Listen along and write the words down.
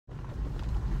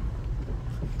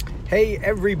Hey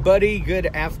everybody, good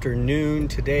afternoon.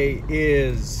 Today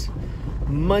is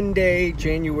Monday,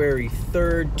 January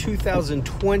 3rd,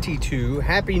 2022.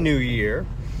 Happy New Year.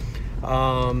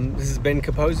 This is Ben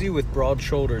Capozzi with Broad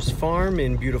Shoulders Farm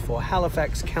in beautiful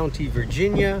Halifax County,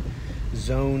 Virginia,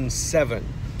 Zone 7.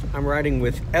 I'm riding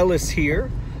with Ellis here,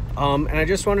 and I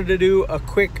just wanted to do a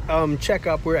quick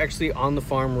checkup. We're actually on the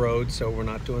farm road, so we're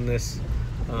not doing this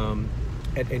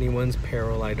at anyone's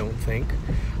peril, I don't think.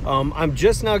 I'm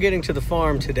just now getting to the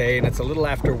farm today, and it's a little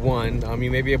after 1.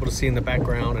 You may be able to see in the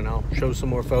background, and I'll show some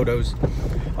more photos.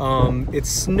 It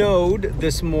snowed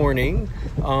this morning,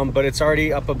 but it's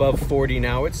already up above 40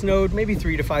 now. It snowed maybe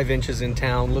 3 to 5 inches in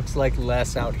town. Looks like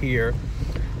less out here.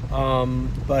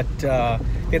 But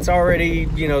it's already,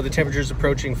 the temperature's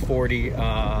approaching 40.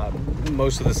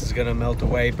 Most of this is gonna melt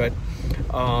away, but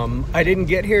I didn't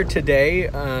get here today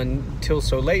until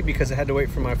so late because I had to wait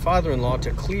for my father-in-law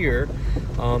to clear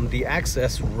the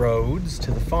access roads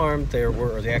to the farm.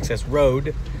 Or the access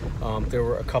road. There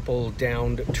were a couple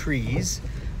downed trees.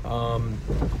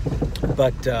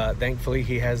 But thankfully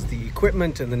he has the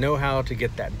equipment and the know-how to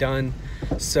get that done.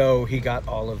 So he got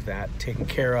all of that taken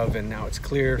care of, and now it's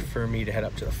clear for me to head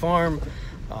up to the farm.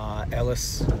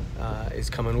 Ellis is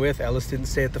coming with. Ellis didn't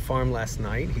stay at the farm last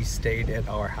night. He stayed at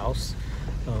our house.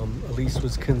 Elise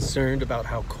was concerned about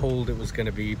how cold it was going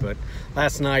to be, but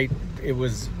last night it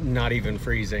was not even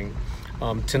freezing.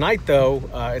 Tonight though,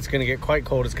 it's going to get quite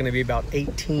cold. It's going to be about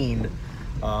 18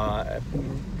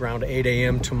 around 8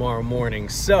 a.m. tomorrow morning.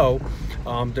 So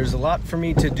there's a lot for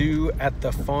me to do at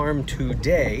the farm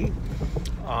today,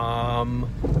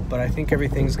 but I think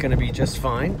everything's going to be just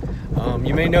fine.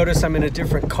 You may notice I'm in a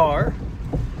different car.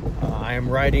 I am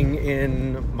riding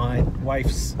in my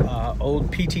wife's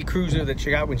old PT Cruiser that she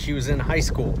got when she was in high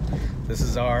school. This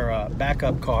is our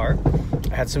backup car.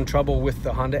 I had some trouble with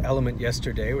the Honda Element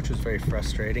yesterday, which was very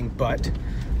frustrating, but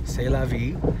c'est la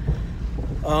vie.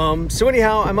 So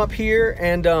anyhow, I'm up here,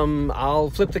 and I'll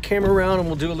flip the camera around and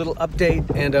we'll do a little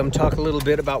update and talk a little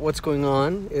bit about what's going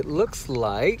on. It looks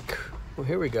like, well,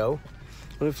 here we go.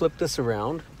 Let me flip this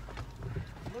around.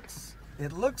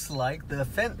 It looks like the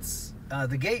fence,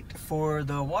 the gate for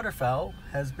the waterfowl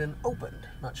has been opened.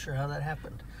 Not sure how that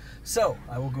happened. So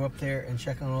I will go up there and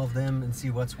check on all of them and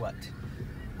see what's what.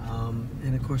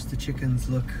 And of course the chickens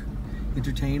look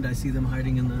entertained. I see them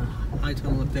hiding in the high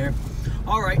tunnel up there.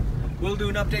 All right. We'll do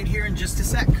an update here in just a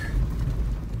sec.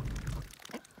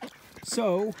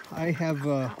 So I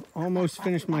have almost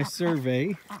finished my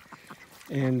survey,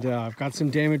 and I've got some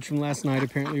damage from last night.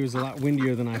 Apparently it was a lot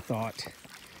windier than I thought.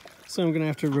 So I'm gonna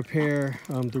have to repair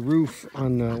the roof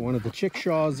on one of the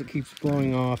chickshaws that keeps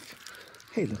blowing off.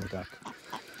 Hey, little duck.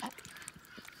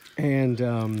 And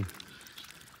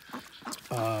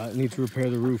need to repair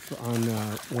the roof on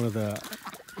one of the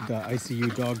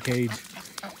ICU dog cage.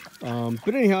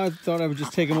 But anyhow, I thought I would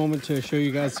just take a moment to show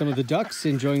you guys some of the ducks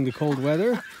enjoying the cold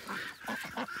weather.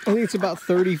 I think it's about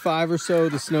 35 or so.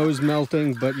 The snow is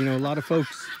melting, but a lot of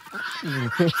folks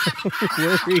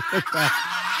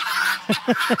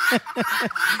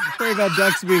worry about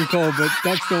ducks being cold, but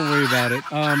ducks don't worry about it.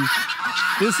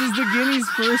 This is the Guinea's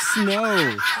first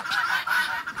snow.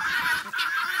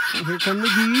 And here come the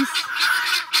geese.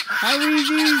 Hi,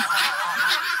 Weezies.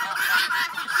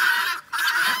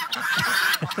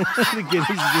 The Guineas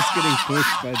are just getting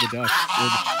pushed by the ducks.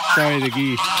 Sorry, the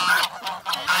geese.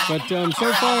 But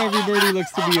so far, everybody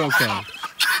looks to be okay.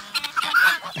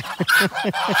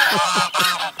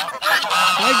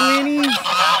 Hi, Guineas.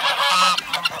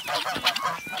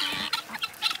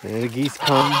 And the geese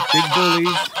come, big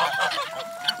bullies.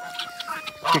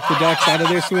 Kick the ducks out of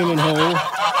their swimming hole.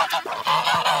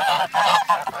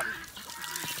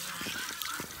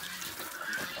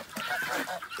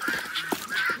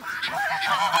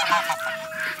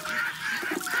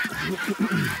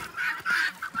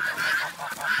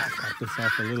 Cut this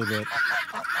off a little bit,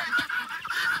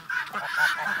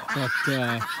 but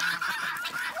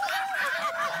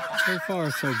so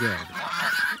far so good.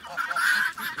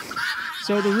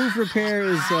 So the roof repair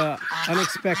is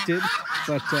unexpected,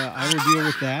 but I will deal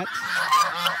with that.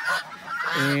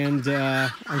 And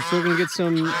I'm still gonna get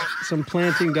some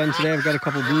planting done today. I've got a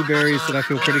couple blueberries that I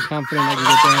feel pretty confident I can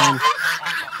get down,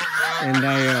 and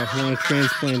I want to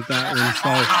transplant that one.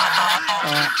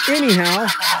 So anyhow,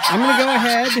 I'm gonna go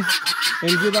ahead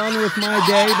and get on with my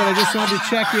day, but I just wanted to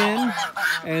check in,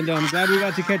 and I'm glad we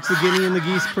got to catch the Guinea and the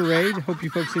geese parade. Hope you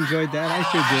folks enjoyed that. I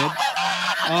sure did.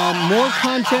 More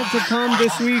content to come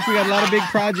this week. We got a lot of big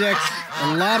projects,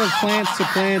 a lot of plants to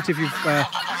plant. If you've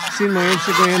seen my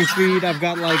Instagram feed, I've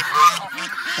got like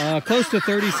close to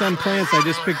 30 some plants I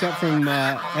just picked up from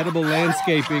Edible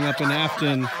Landscaping up in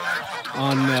Afton.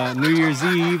 on New Year's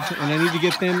Eve, and I need to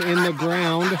get them in the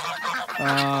ground.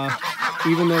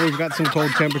 Even though we've got some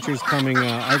cold temperatures coming,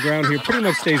 our ground here pretty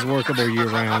much stays workable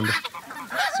year-round.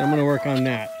 So I'm going to work on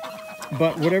that.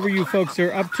 But whatever you folks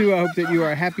are up to, I hope that you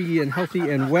are happy and healthy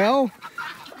and well.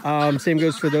 Same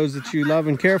goes for those that you love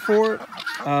and care for.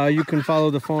 You can follow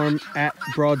the farm at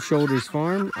Broad Shoulders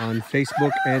Farm on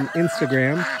Facebook and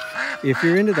Instagram if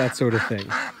you're into that sort of thing.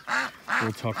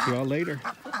 We'll talk to you all later.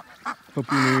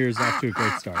 Hope your New Year's off to a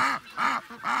great start.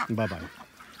 Bye-bye.